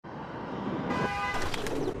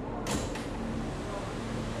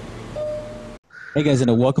Hey guys,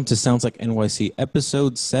 and welcome to Sounds Like NYC,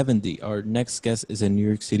 episode 70. Our next guest is a New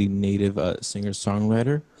York City native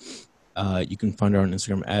singer-songwriter. You can find her on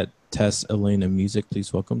Instagram at Tess Elena Music.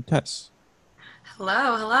 Please welcome Tess.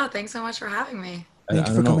 Hello, hello. Thanks so much for having me. I Thank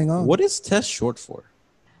you for don't know, coming on. what is Tess short for?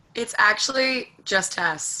 It's actually just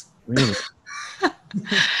Tess. Really?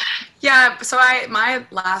 Yeah, so my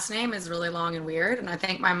last name is really long and weird, and I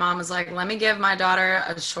think my mom was like, "Let me give my daughter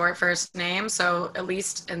a short first name, so at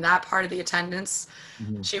least in that part of the attendance,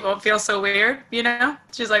 Mhm. she won't feel so weird, you know?"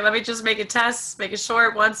 She's like, "Let me just make it Tess, make it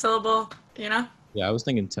short, one syllable, you know?" Yeah, I was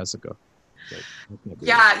thinking Tessica, but that can't be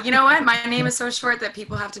right. Yeah, you know what? My name is so short that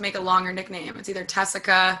people have to make a longer nickname. It's either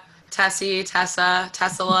Tessica, Tessie, Tessa,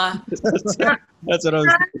 Tessela. That's, You know that's what I was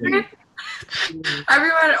what I thinking. mean?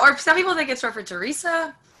 Everyone, or some people think it's short for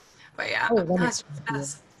Teresa. But yeah, Oh, that makes that's sense. Yeah.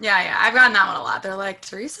 Tess. Yeah, yeah, I've gotten that one a lot. They're like,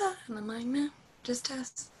 Teresa? And I'm like, no, just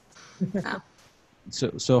Tess. No.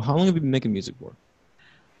 So how long have you been making music for?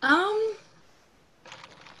 Um,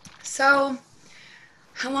 so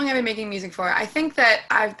how long have I been making music for? I think that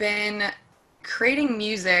I've been creating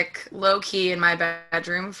music low key in my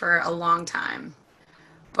bedroom for a long time.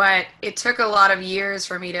 But it took a lot of years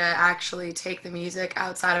for me to actually take the music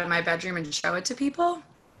outside of my bedroom and show it to people.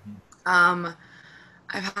 Um,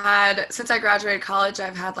 since I graduated college,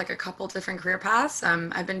 I've had like a couple different career paths.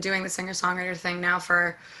 I've been doing the singer songwriter thing now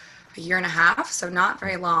for a year and a half, so not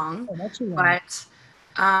very long. Oh, not too long. But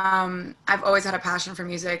I've always had a passion for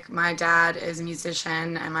music. My dad is a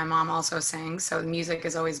musician, and my mom also sings, so the music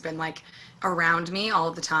has always been like around me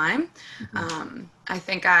all the time. Mhm. I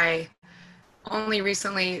think I only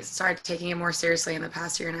recently started taking it more seriously in the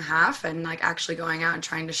past year and a half and like actually going out and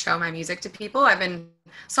trying to show my music to people. I've been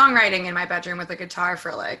songwriting in my bedroom with a guitar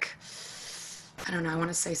for like, I don't know, I want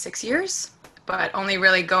to say 6 years, but only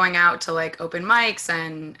really going out to like open mics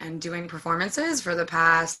and doing performances for the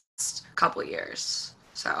past couple years.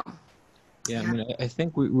 So, Yeah, I yeah. mean, I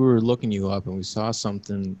think we were looking you up and we saw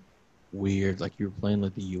something weird, like you were playing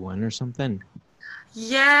like the UN or something.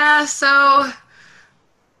 Yeah, so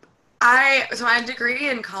my degree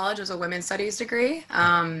in college was a women's studies degree.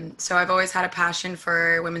 So I've always had a passion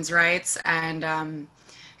for women's rights and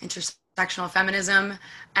intersectional feminism.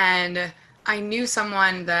 And I knew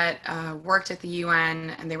someone that worked at the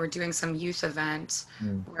UN, and they were doing some youth event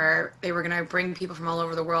Mm, where they were going to bring people from all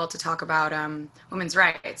over the world to talk about women's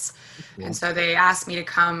rights. And cool. so they asked me to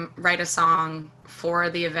come write a song for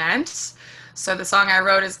the event. So the song I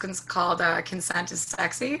wrote is called "Consent is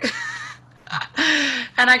Sexy."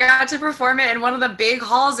 And I got to perform it in one of the big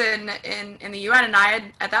halls in the UN. And I had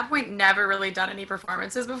at that point never really done any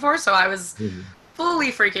performances before, so I was Really?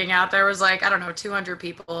 fully freaking out. There was like, I don't know, 200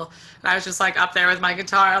 people, and I was just like up there with my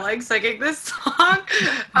guitar, like singing this song.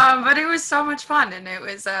 But it was so much fun, and it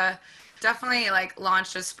was definitely like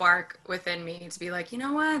launched a spark within me to be like, you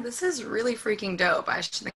know what, this is really freaking dope. I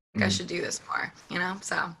should think I Mm. should do this more, you know.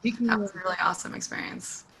 So that Speaking was of, a really awesome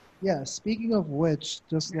experience. yeah, speaking of which,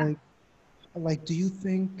 just like, do you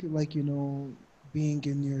think like, being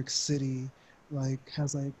in New York City, like,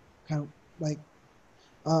 has like kind of like,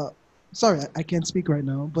 uh, sorry, I can't speak right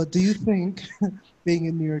now, but do you think being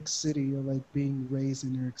in New York City or like being raised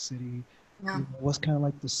in New York City, Yeah. was kind of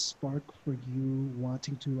like the spark for you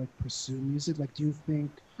wanting to like pursue music? Like, do you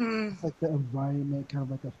think Mm. like the environment kind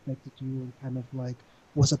of like affected you and kind of like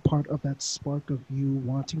was a part of that spark of you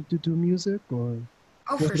wanting to do music, or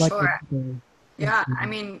Oh, was for it like sure. the Yeah, I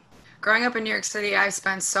mean, growing up in New York City, I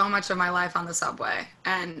spent so much of my life on the subway.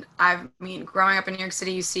 And I mean, growing up in New York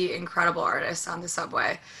City, you see incredible artists on the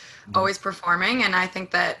subway, Mhm. always performing. And I think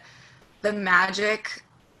that the magic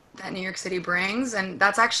that New York City brings, and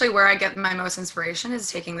that's actually where I get my most inspiration,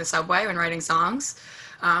 is taking the subway when writing songs.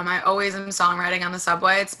 I always am songwriting on the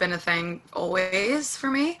subway. It's been a thing always for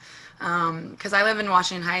me. Because I live in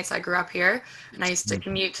Washington Heights. I grew up here, and I used to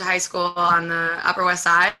commute to high school on the Upper West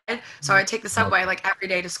Side. So I would take the Right. subway like every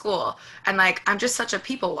day to school. And like, I'm just such a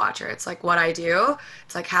people watcher. It's like what I do,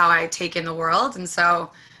 it's like how I take in the world. And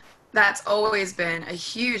so that's always been a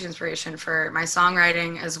huge inspiration for my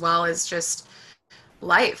songwriting as well as just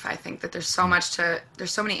life. I think that there's so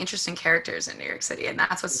many interesting characters in New York City, and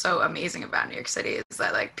that's what's so amazing about New York City is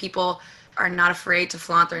that like people are not afraid to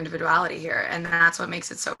flaunt their individuality here, and that's what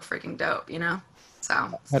makes it so freaking dope, you know? So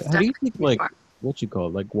it's How do you definitely think a huge like part. what you call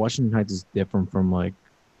it? Like Washington Heights is different from like,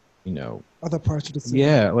 you know, other parts of the city?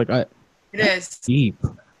 yeah, like I It that's is. deep.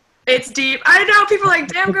 It's deep. I know people are like,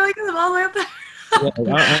 damn girl, you can live all the way up there. Yeah,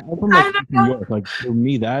 like, I'm from like I New know. York. Like for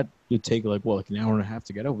me, that would take like what, like an hour and a half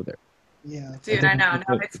to get over there. Yeah, I Dude, think I know.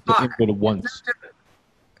 No, it's it's far. in go to It's not once. just,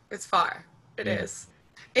 it's far. It Yeah. is.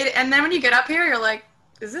 And then when you get up here, you're like,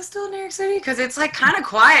 is this still New York City? Because it's like kind of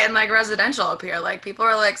quiet and like residential up here. Like people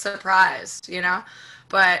are like surprised, you know?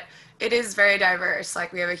 But it is very diverse.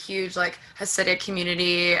 Like we have a huge like Hasidic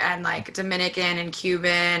community and like Dominican and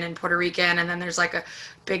Cuban and Puerto Rican. And then there's like a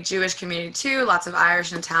big Jewish community too. Lots of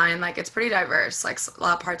Irish and Italian. Like it's pretty diverse. Like a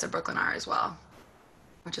lot of parts of Brooklyn are as well,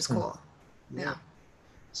 which is cool. Yeah.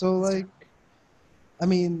 So like, I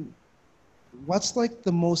mean, what's like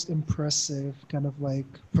the most impressive kind of like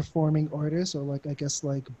performing artist or like I guess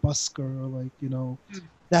like busker or like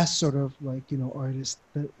that sort of like artist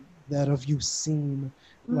that have you seen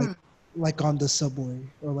like on the subway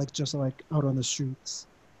or like just like out on the streets?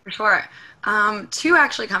 For sure. Two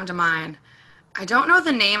actually come to mind. I don't know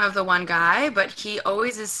the name of the one guy, but he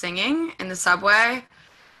always is singing in the subway.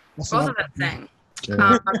 Both of them sing.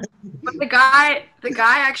 But the guy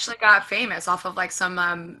actually got famous off of like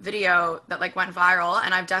some video that like went viral,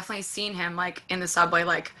 and I've definitely seen him like in the subway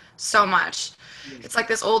like so much. It's like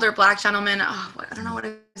this older black gentleman. Oh, I don't know what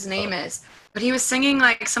his name is, but he was singing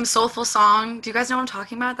like some soulful song. Do you guys know what I'm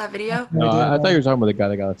talking about? That video? No, I thought you were talking about the guy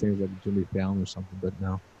that got famous like Jimmy Fallon or something, but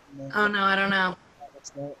no. Oh no, I don't know.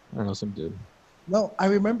 I don't know, some dude. No, I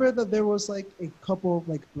remember that there was like a couple of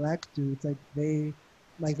like black dudes, like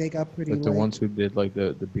they got pretty Like the ones who did like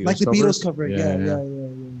the Beatles like the covers? Beatles cover. Yeah.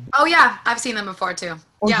 Oh yeah, I've seen them before too.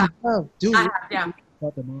 Oh, Yeah, you have? Dude. I have, yeah.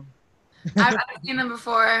 Got them on. I've seen them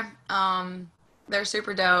before. They're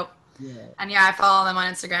super dope. Yeah. And yeah, I follow them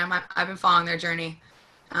on Instagram. I've been following their journey.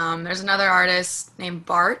 There's another artist named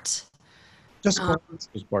Bart. Just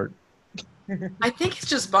Just Bart. I think it's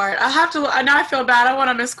just Bart. I have to. Now I feel bad. I want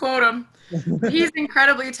to misquote him. He's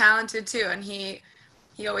incredibly talented too, and he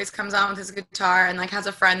always comes on with his guitar and like has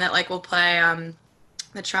a friend that like will play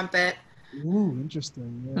the trumpet. Ooh,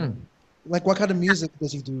 interesting. Yeah. Like what kind of music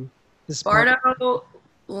does he do? This Bardo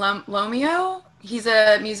Lomio. He's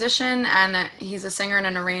a musician and he's a singer and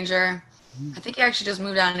an arranger. I think he actually just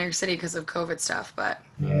moved out of New York City because of COVID stuff, but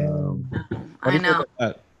I know.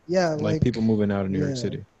 Yeah, like people moving out of New York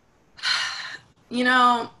City. You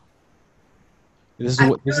know, this is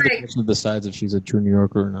the person who decides if she's a true New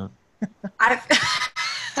Yorker or not.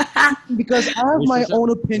 Because I have my own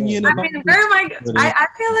opinion about where am I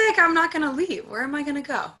feel like I'm not gonna leave. Where am I gonna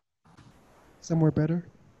go? Somewhere better.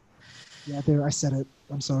 Yeah, there, I said it.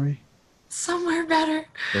 I'm sorry. Somewhere better.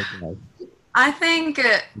 I think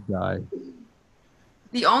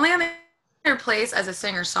the only other place as a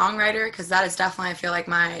singer-songwriter, because that is definitely, I feel like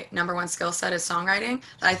my number one skill set is songwriting.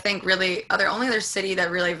 That I think really, only other city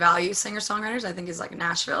that really values singer-songwriters, I think, is like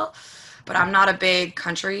Nashville. But I'm not a big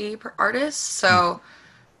country artist, so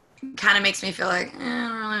it kind of makes me feel like, I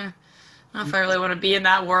don't know if I really want to be in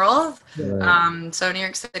that world. Right. So New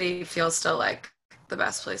York City feels still like the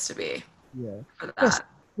best place to be. Yeah. For that.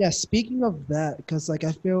 Yeah, speaking of that, because like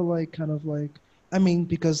I feel like kind of like, I mean,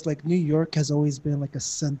 because like New York has always been like a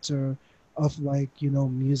center of like,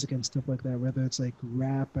 music and stuff like that, whether it's like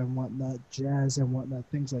rap and whatnot, jazz and whatnot,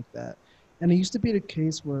 things like that. And it used to be the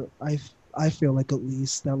case where I feel like at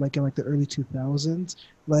least that like in like the early 2000s,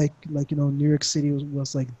 like New York City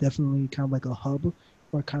was like definitely kind of like a hub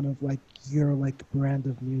for kind of like your like brand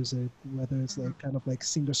of music, whether it's like kind of like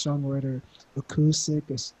singer-songwriter, acoustic,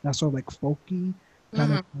 that sort of like folky,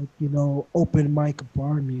 kind of like, open mic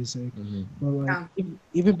bar music. But like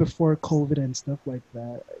even before COVID and stuff like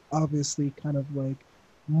that, obviously kind of like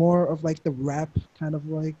more of like the rap kind of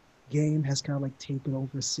like game has kind of like taken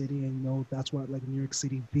over city, and that's what like New York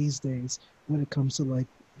City these days when it comes to like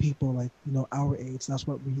people like our age, that's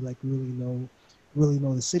what we like really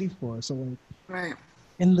know the city for. So like right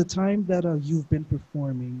in the time that you've been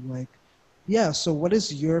performing, like so what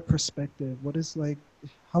is your perspective? What is like,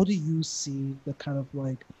 how do you see the kind of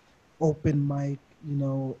like open mic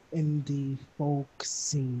indie folk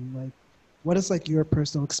scene? Like what is like your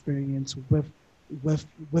personal experience with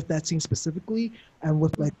that scene specifically, and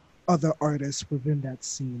with like other artists within that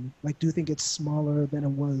scene? Like, do you think it's smaller than it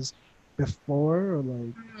was before, or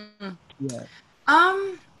like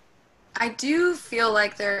I do feel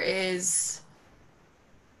like there is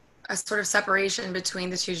a sort of separation between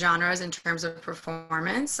the two genres in terms of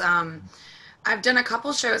performance. I've done a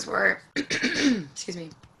couple shows where excuse me,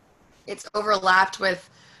 it's overlapped with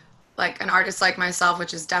like an artist like myself,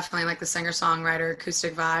 which is definitely like the singer-songwriter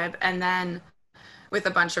acoustic vibe, and then with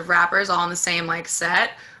a bunch of rappers all in the same like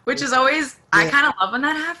set, which is always, I kind of love when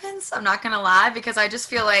that happens. I'm not gonna lie, because I just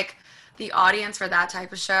feel like the audience for that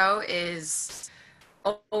type of show is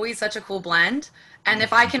always such a cool blend. And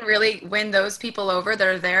if I can really win those people over that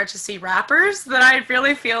are there to see rappers, then I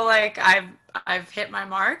really feel like I've hit my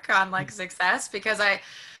mark on like success, because I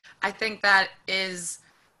think that is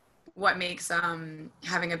what makes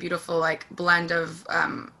having a beautiful like blend of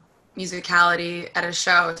musicality at a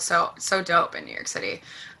show so dope in New York City.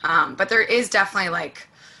 But there is definitely like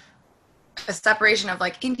a separation of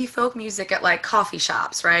like indie folk music at like coffee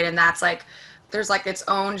shops, right? And that's like there's like its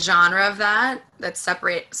own genre of that's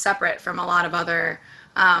separate from a lot of other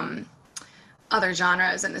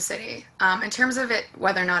genres in the city. In terms of it,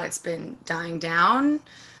 whether or not it's been dying down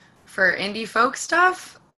for indie folk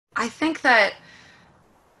stuff, I think that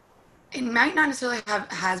it might not necessarily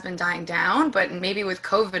has been dying down, but maybe with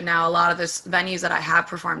COVID now, a lot of the venues that I have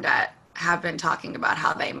performed at have been talking about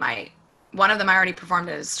how they might. One of them I already performed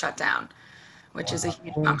at is shut down, which is a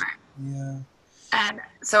huge bummer. Yeah. And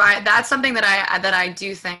so that's something that I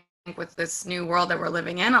do think with this new world that we're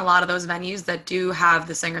living in, a lot of those venues that do have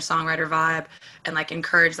the singer-songwriter vibe and like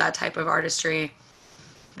encourage that type of artistry,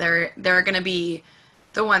 they're going to be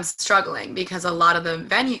the ones struggling because a lot of the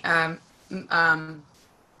venue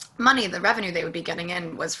money, the revenue they would be getting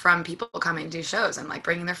in was from people coming to do shows and like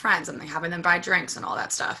bringing their friends and having them buy drinks and all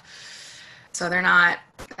that stuff. So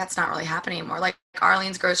that's not really happening anymore. Like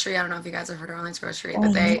Arlene's Grocery, I don't know if you guys have heard of Arlene's Grocery,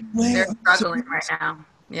 but they're struggling right now.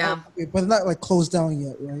 Yeah. Okay, but not like closed down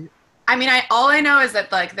yet, right? I mean, all I know is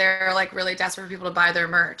that like they're like really desperate for people to buy their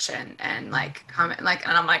merch and like comment like,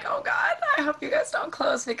 and I'm like, oh God, I hope you guys don't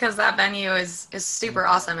close because that venue is super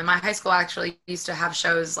awesome. And my high school actually used to have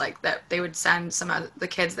shows like that. They would send some of the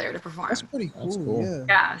kids there to perform. That's pretty cool. That's cool. Yeah.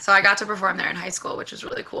 Yeah, so I got to perform there in high school, which was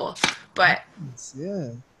really cool. But Yeah.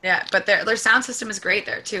 yeah, but their sound system is great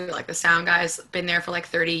there too. Like the sound guy's been there for like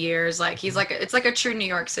 30 years. Like it's like a true New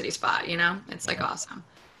York City spot, you know? It's like awesome.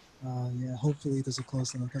 Yeah, hopefully it doesn't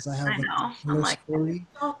close down because I have I know. a story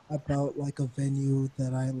about like a venue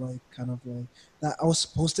that I like kind of like that I was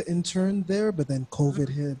supposed to intern there, but then COVID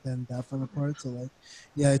hit and that fell apart. So like,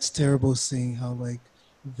 yeah, it's terrible seeing how like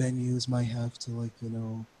venues might have to like, you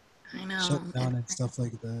know, I know. shut down and stuff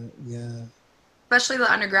like that. Yeah. Especially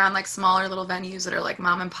the underground, like smaller little venues that are like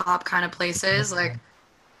mom and pop kind of places. Like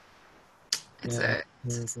it's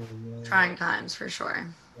terrible, trying times for sure.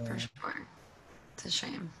 Yeah. For sure. It's a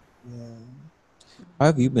shame. Yeah. How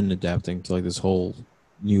have you been adapting to like this whole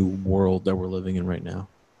new world that we're living in right now?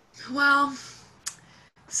 Well,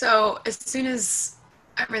 so as soon as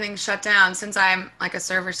everything shut down, since I'm like a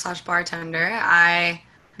server / bartender,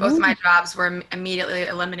 both my jobs were immediately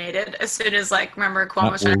eliminated as soon as like remember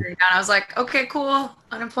Cuomo was shutting down. I was like, okay, cool,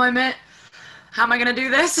 unemployment. How am I gonna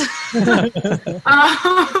do this?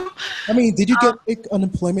 I mean, did you get like,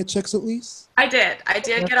 unemployment checks at least? I did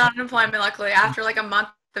get unemployment luckily after like a month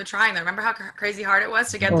of trying them. Remember how crazy hard it was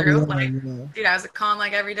to get through? Dude, I was calling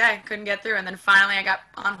like every day, couldn't get through, and then finally I got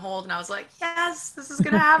on hold, and I was like, yes, this is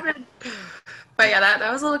gonna happen. But yeah, that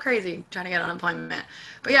was a little crazy trying to get unemployment.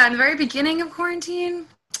 But yeah, in the very beginning of quarantine,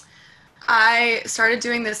 I started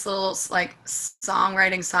doing this little like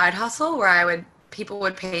songwriting side hustle where people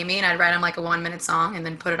would pay me and I'd write them like a 1-minute song and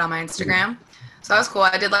then put it on my Instagram. So that was cool.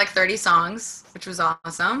 I did like 30 songs, which was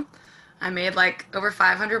awesome. I made like over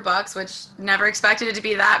 $500, which never expected it to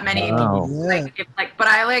be that many. Wow. But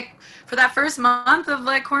I like for that first month of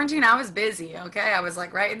like quarantine, I was busy. Okay, I was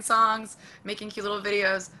like writing songs, making cute little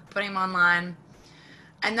videos, putting them online,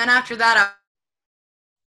 and then after that,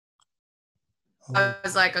 I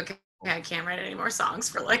was like, okay, I can't write any more songs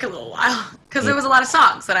for like a little while because there was a lot of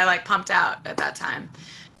songs that I like pumped out at that time.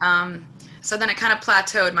 So then it kind of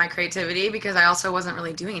plateaued my creativity because I also wasn't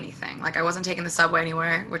really doing anything. Like I wasn't taking the subway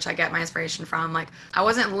anywhere, which I get my inspiration from. Like I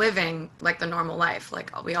wasn't living like the normal life,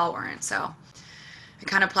 like we all weren't. So it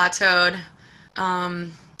kind of plateaued.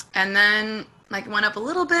 And then like went up a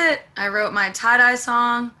little bit. I wrote my tie-dye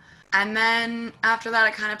song. And then after that,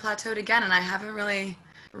 it kind of plateaued again. And I haven't really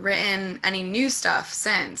written any new stuff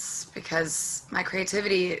since because my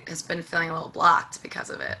creativity has been feeling a little blocked because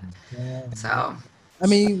of it. Yeah. So I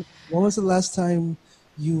mean, when was the last time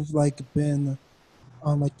you've like been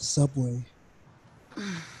on like the subway?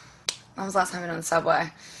 when was the last time I've been on the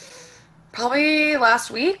subway? Probably last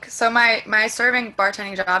week. So my serving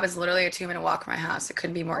bartending job is literally a 2-minute walk from my house. It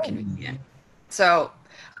couldn't be more convenient. So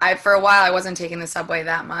for a while I wasn't taking the subway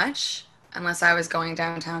that much unless I was going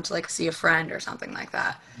downtown to like see a friend or something like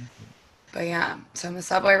that. But yeah, so the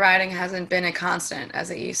subway riding hasn't been a constant as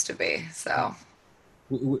it used to be. So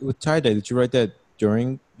With tie-dye, did you write that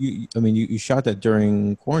during you shot that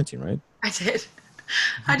during quarantine, right? I did.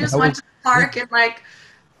 I just went to the park and like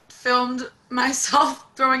filmed myself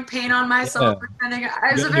throwing paint on myself, pretending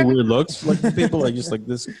I was any weird looks like people like just like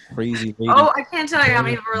this crazy lady. Oh, I can't tell you how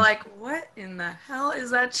many people were like, what in the hell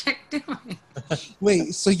is that chick doing?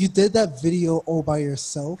 Wait, so you did that video all by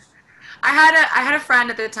yourself? I had a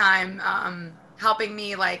friend at the time helping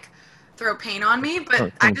me like throw paint on me, but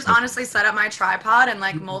Oh, I just thanks. honestly set up my tripod in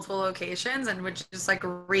like multiple locations and would just like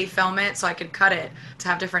refilm it so I could cut it to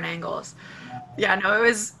have different angles. Yeah, no, it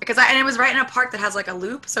was because and it was right in a park that has like a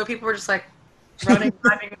loop, so people were just like running,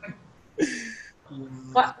 driving.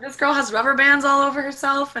 What? This girl has rubber bands all over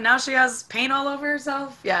herself, and now she has paint all over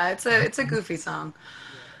herself. Yeah, it's a goofy song.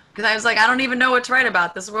 Because I was like, I don't even know what to write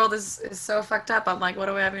about. This world is so fucked up. I'm like, what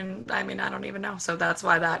do I mean? I mean, I don't even know. So that's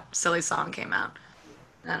why that silly song came out.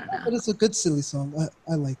 I don't know. But it's a good silly song.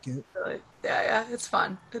 I like it. Really. Yeah, yeah, it's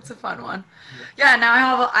fun. It's a fun one. Yeah,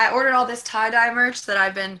 now I ordered all this tie dye merch that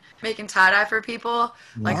I've been making tie dye for people,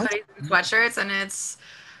 like What? hoodies and sweatshirts, and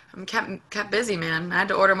I'm kept busy, man. I had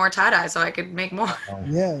to order more tie dye so I could make more.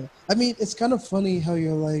 Yeah. I mean, it's kind of funny how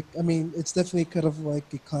you're like, I mean, it's definitely kind of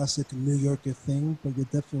like a classic New Yorker thing, but you're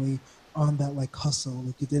definitely on that like hustle.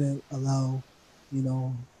 Like you didn't allow, you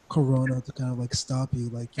know, Corona to kind of like stop you.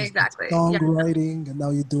 Like you're Exactly. Yeah. songwriting and now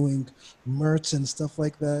you're doing merch and stuff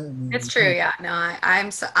like that. I mean, It's true, yeah. No,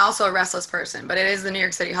 I'm also a restless person, but it is the New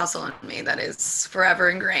York City hustle in me that is forever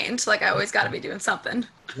ingrained. Like I always got to be doing something.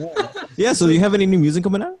 Yeah. Yeah. So do you have any new music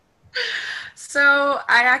coming out? So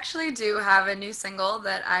I actually do have a new single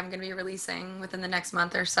that I'm going to be releasing within the next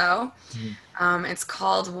month or so. It's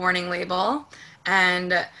called Warning Label,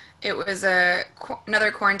 and it was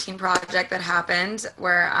another quarantine project that happened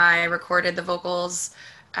where I recorded the vocals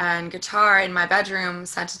and guitar in my bedroom,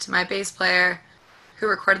 sent it to my bass player, who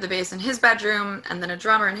recorded the bass in his bedroom, and then a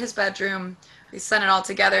drummer in his bedroom. We sent it all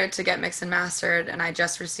together to get mixed and mastered, and I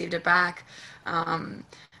just received it back. And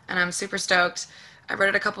I'm super stoked. I wrote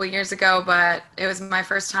it a couple of years ago, but it was my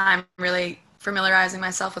first time really familiarizing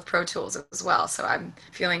myself with Pro Tools as well. So I'm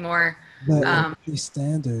feeling more, But industry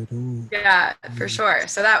standard. Ooh. yeah, for sure.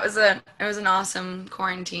 So it was an awesome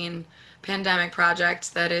quarantine pandemic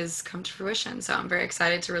project that has come to fruition. So I'm very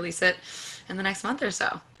excited to release it in the next month or so.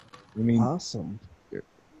 I mean, Awesome.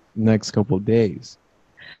 next couple of days.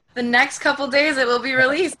 The next couple days it will be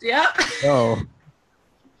released. Yep. Oh.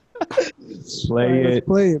 Play Let's it.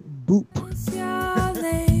 play it. Boop. What's your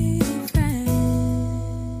lady friend?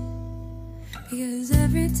 Because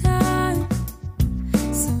every time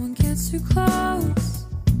someone gets too close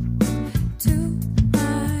to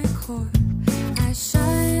my core, I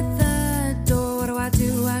shut the door. What do I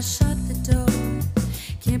do? I shut the door.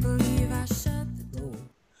 Can't believe I shut the door.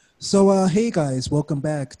 So, hey guys, welcome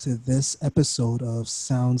back to this episode of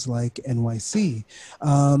Sounds Like NYC.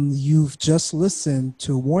 You've just listened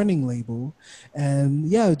to Warning Label, and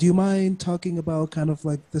yeah, do you mind talking about kind of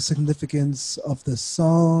like the significance of the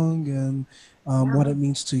song and what it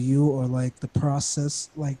means to you, or like the process?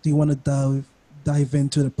 Like, do you want to dive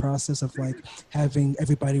into the process of like having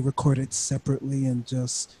everybody record it separately and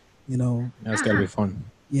just, you know, That's gotta be fun.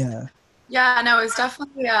 yeah. Yeah, no, it's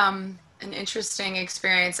definitely an interesting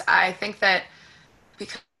experience. I think that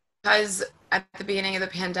because at the beginning of the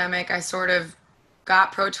pandemic, I sort of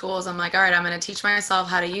got Pro Tools. I'm like, all right, I'm going to teach myself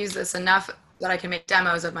how to use this enough that I can make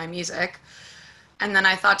demos of my music. And then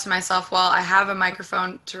I thought to myself, well, I have a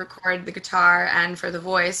microphone to record the guitar and for the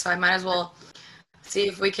voice, so I might as well see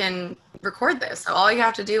if we can record this. So all you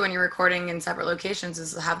have to do when you're recording in separate locations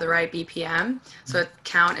is have the right BPM, so the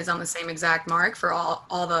count is on the same exact mark for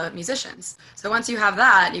all the musicians. So once you have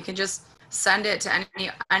that, you can just send it to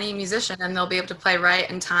any musician and they'll be able to play right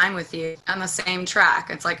in time with you on the same track.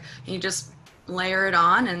 It's like you just layer it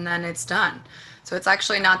on and then it's done. So it's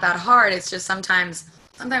actually not that hard. It's just sometimes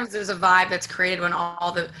there's a vibe that's created when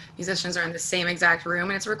all the musicians are in the same exact room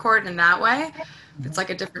and it's recorded in that way. It's like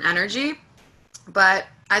a different energy. But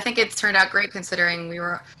I think it's turned out great considering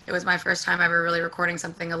it was my first time ever really recording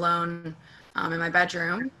something alone in my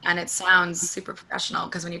bedroom, and it sounds super professional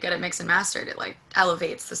because when you get it mixed and mastered, it like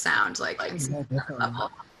elevates the sound like Yeah, instantly definitely.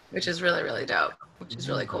 level, which is really, really dope, which is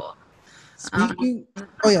really cool. Speaking,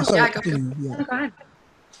 oh yeah, sorry, yeah, go continue, yeah. Go ahead.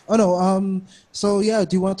 Oh no, so yeah,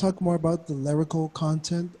 do you want to talk more about the lyrical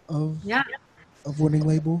content of Yeah. Warning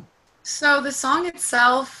Label? So the song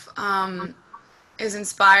itself is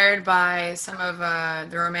inspired by some of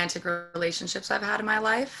the romantic relationships I've had in my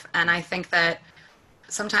life, and I think that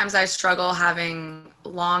sometimes I struggle having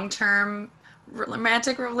long-term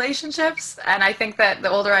romantic relationships, and I think that the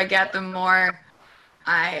older I get, the more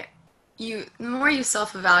you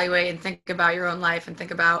self-evaluate and think about your own life and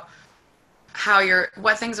think about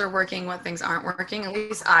what things are working, what things aren't working. At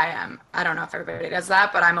least I am. I don't know if everybody does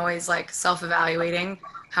that, but I'm always like self-evaluating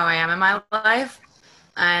how I am in my life.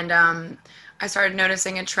 And I started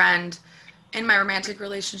noticing a trend in my romantic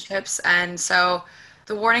relationships, and so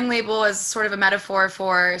the Warning Label is sort of a metaphor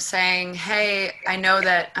for saying, hey, I know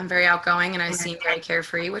that I'm very outgoing and I seem very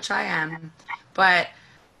carefree, which I am, but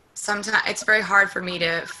sometimes it's very hard for me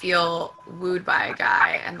to feel wooed by a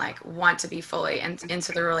guy and like want to be fully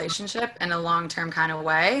into the relationship in a long-term kind of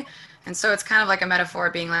way. And so it's kind of like a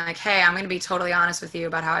metaphor being like, hey, I'm going to be totally honest with you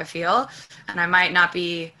about how I feel. And I might not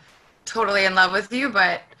be totally in love with you,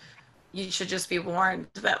 but you should just be warned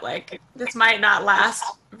that like this might not last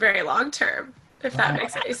very long term, if that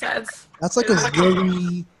makes any sense. That's like a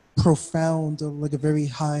very profound, like a very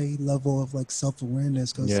high level of like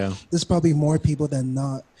self-awareness, because Yeah. there's probably more people than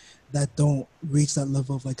not that don't reach that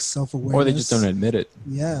level of like self-awareness. Or they just don't admit it.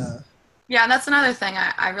 Yeah. Yeah, and that's another thing.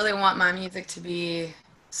 I really want my music to be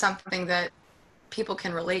something that people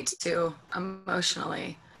can relate to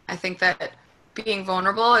emotionally. I think that being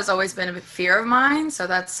vulnerable has always been a fear of mine. So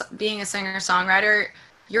that's being a singer-songwriter,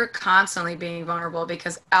 you're constantly being vulnerable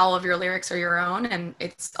because all of your lyrics are your own, and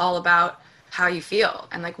it's all about how you feel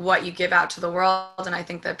and like what you give out to the world. And I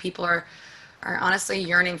think that people are honestly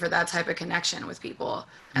yearning for that type of connection with people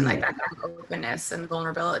and like that kind of openness and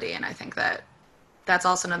vulnerability. And I think that that's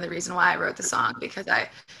also another reason why I wrote the song, because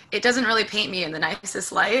it doesn't really paint me in the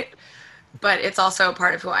nicest light, but it's also a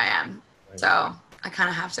part of who I am. So I kind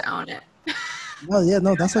of have to own it. Well, yeah,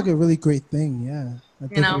 no, that's like a really great thing. Yeah.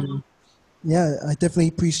 You know? Yeah, I definitely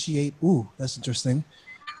appreciate. Ooh, that's interesting.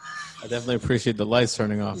 I definitely appreciate the lights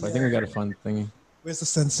turning off. I think we got a fun thingy. Where's the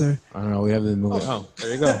sensor? I don't know. We have the movie. Oh,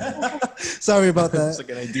 there you go. Sorry about That's that.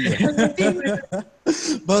 like an idea.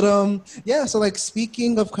 But yeah, so like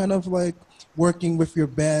speaking of kind of like working with your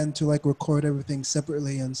band to like record everything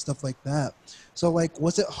separately and stuff like that. So like,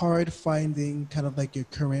 was it hard finding kind of like your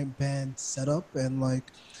current band setup, and like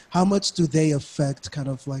how much do they affect kind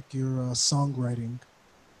of like your songwriting?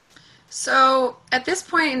 So at this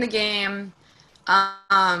point in the game,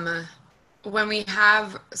 when we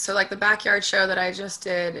have, so like the backyard show that I just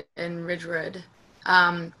did in Ridgewood,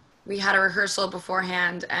 we had a rehearsal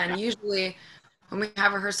beforehand, and usually when we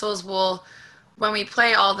have rehearsals, when we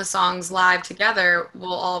play all the songs live together,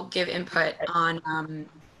 we'll all give input on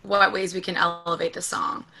what ways we can elevate the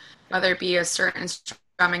song, whether it be a certain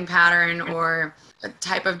strumming pattern or a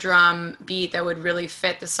type of drum beat that would really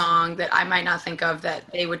fit the song that I might not think of,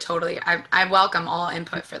 that they would totally, I welcome all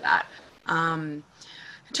input for that. In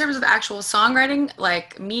terms of the actual songwriting,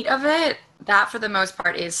 like meat of it, that for the most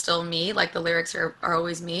part is still me, like the lyrics are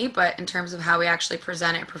always me, but in terms of how we actually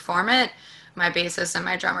present it and perform it, my bassist and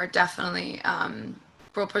my drummer definitely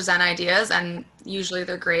will present ideas, and usually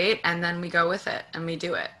they're great, and then we go with it and we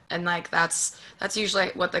do it. And like that's usually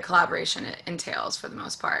what the collaboration entails for the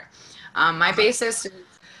most part. My bassist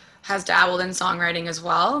has dabbled in songwriting as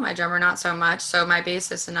well, my drummer not so much, so my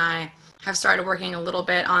bassist and I have started working a little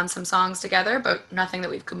bit on some songs together, but nothing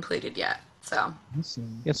that we've completed yet. So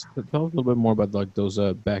Awesome. Yes, tell us a little bit more about like those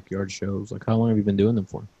backyard shows. Like, how long have you been doing them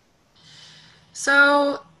for?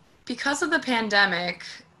 So because of the pandemic,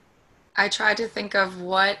 I tried to think of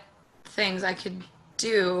what things I could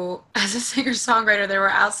do as a singer-songwriter that were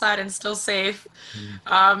outside and still safe,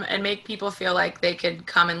 and make people feel like they could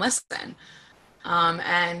come and listen.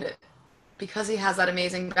 And because he has that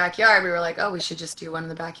amazing backyard, we were like, oh, we should just do one in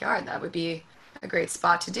the backyard. That would be a great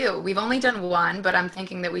spot to do. We've only done one, but I'm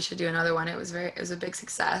thinking that we should do another one. It was a big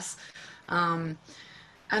success.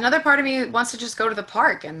 Another part of me wants to just go to the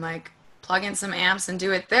park and like plug in some amps and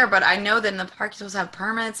do it there. But I know that in the park you're supposed to have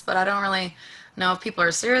permits, but I don't really know if people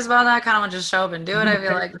are serious about that. I kind of want to just show up and do it. I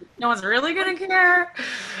feel like no one's really going to care.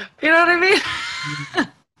 You know what I mean?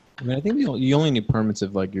 I mean, I think you only need permits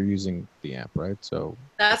if like you're using the amp, right? So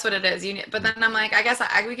That's what it is. But then I'm like, I guess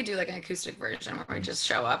we could do like an acoustic version where we just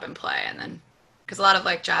show up and play, and then because a lot of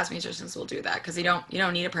like jazz musicians will do that because you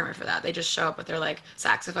don't need a permit for that. They just show up with their like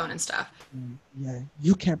saxophone and stuff. Yeah,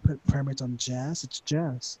 you can't put permits on jazz. It's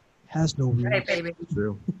jazz. It has no rules. Right, baby.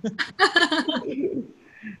 true.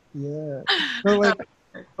 Yeah. So like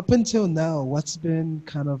up until now, what's been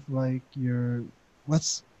kind of like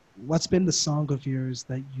what's been the song of yours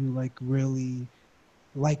that you like really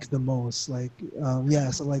like the most? Like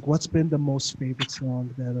yeah, so like what's been the most favorite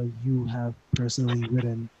song that you have personally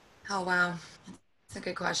written? Oh wow, that's a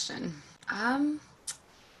good question.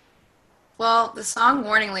 Well, the song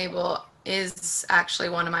 "Warning Label" is actually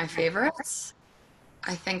one of my favorites.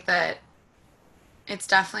 I think that it's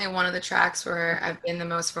definitely one of the tracks where I've been the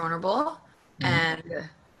most vulnerable, and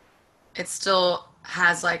it still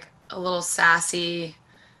has like a little sassiness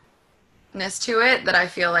to it that I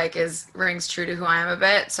feel like rings true to who I am a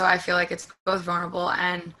bit. So I feel like it's both vulnerable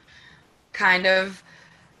and kind of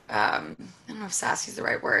I don't know if sassy is the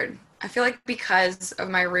right word. I feel like because of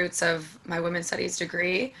my roots of my women's studies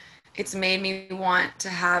degree, it's made me want to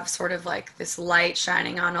have sort of like this light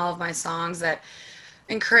shining on all of my songs that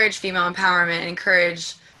encourage female empowerment,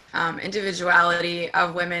 encourage individuality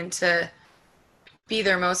of women to be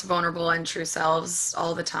their most vulnerable and true selves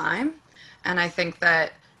all the time. And I think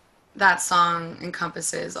that that song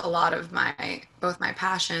encompasses a lot of both my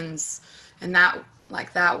passions in that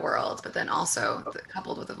world, but then also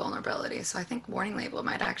coupled with the vulnerability. So I think Warning Label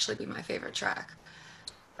might actually be my favorite track.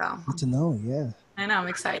 So Good to know. Yeah. I know, I'm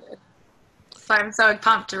excited. So I'm so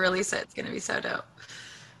pumped to release it. It's gonna be so dope.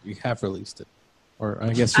 You have released it, or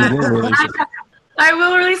I guess you will release it I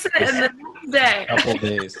will release it in the next day. in a couple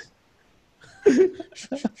days.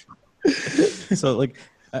 So, like,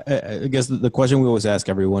 I guess the question we always ask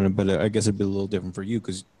everyone, but I guess it'd be a little different for you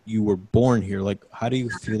because you were born here. Like, how do you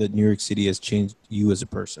feel that New York City has changed you as a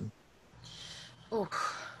person? Ooh.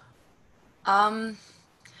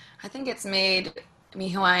 I think it's made me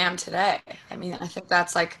who I am today. I mean, I think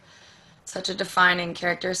that's like such a defining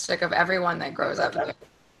characteristic of everyone that grows up here.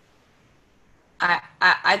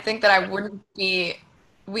 I think that I wouldn't be.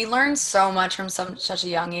 We learn so much from such a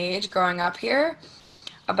young age growing up here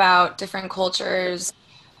about different cultures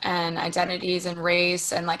and identities and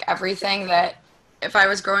race and like everything that if I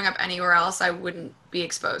was growing up anywhere else, I wouldn't be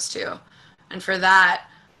exposed to. And for that,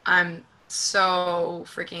 I'm so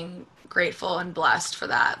freaking grateful and blessed for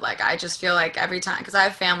that. Like, I just feel like every time, because I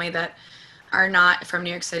have family that are not from New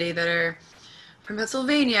York City, that are from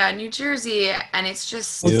Pennsylvania, New Jersey, and it's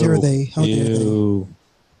just, How dare they? How dare they? Ew.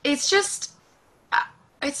 it's just,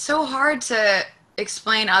 it's so hard to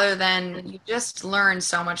explain other than you just learn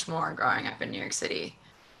so much more growing up in New York City.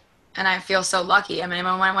 And I feel so lucky. I mean,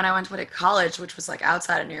 when I went to college, which was like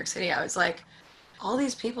outside of New York City, I was like, all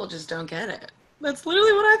these people just don't get it. That's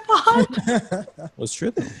literally what I thought. What's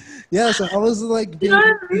true though? Yeah, so I was like, You know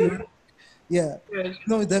what I mean? yeah, It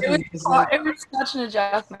no, definitely. was, It's like, it was such an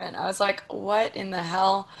adjustment. I was like, what in the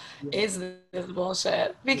hell is this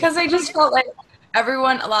bullshit? Because I just felt like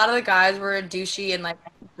a lot of the guys were douchey and like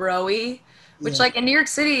bro-y, which Yeah. like in New York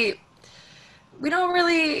City, we don't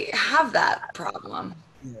really have that problem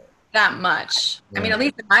Yeah. that much. I mean, at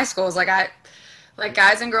least in my schools, like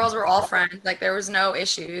guys and girls were all friends. Like there was no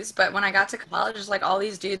issues. But when I got to college, it's like all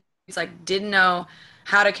these dudes like didn't know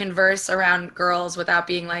how to converse around girls without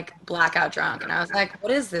being like blackout drunk. And I was like,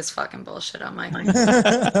 what is this fucking bullshit? I'm like,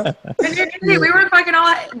 we were fucking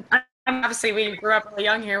all. Obviously, we grew up really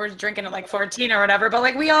young here. We're drinking at like 14 or whatever. But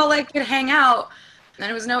like we all like could hang out, and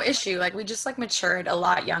it was no issue. Like we just like matured a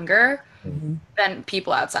lot younger than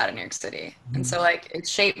people outside of New York City. And so like it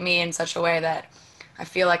shaped me in such a way that I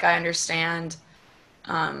feel like I understand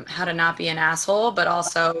how to not be an asshole, but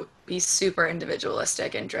also be super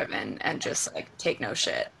individualistic and driven and just like take no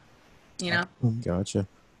shit, you know? Gotcha.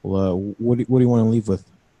 Well, what do you want to leave with?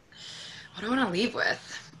 What do I want to leave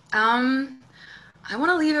with? I want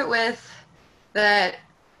to leave it with that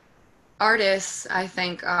artists, I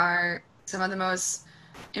think, are some of the most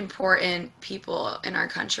important people in our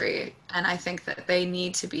country. And I think that they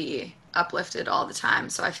need to be uplifted all the time.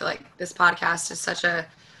 So I feel like this podcast is such a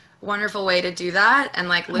wonderful way to do that and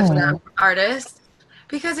like lift up artists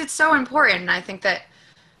because it's so important. And I think that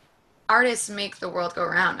artists make the world go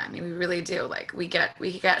round. I mean, we really do. Like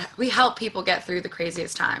we help people get through the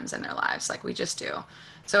craziest times in their lives. Like we just do.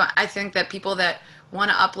 So I think that people that want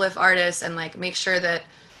to uplift artists and like make sure that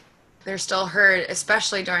they're still heard,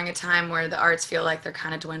 especially during a time where the arts feel like they're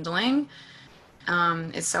kind of dwindling,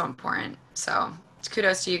 is so important. So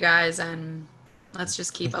kudos to you guys, and let's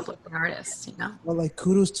just keep uplifting artists, you know? well, like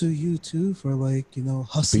kudos to you too for like, you know,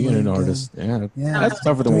 hustling. Being an and- artist. Yeah. Yeah, That's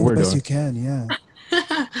tougher than doing what we're the best doing. you can.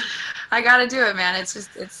 Yeah, I gotta do it, man. It's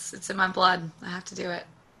just it's in my blood. I have to do it.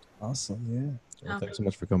 awesome. Yeah. Well, thanks so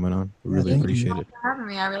much for coming on. We Yeah, really thank you. appreciate it. Thanks for having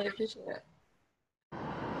me. I really appreciate it.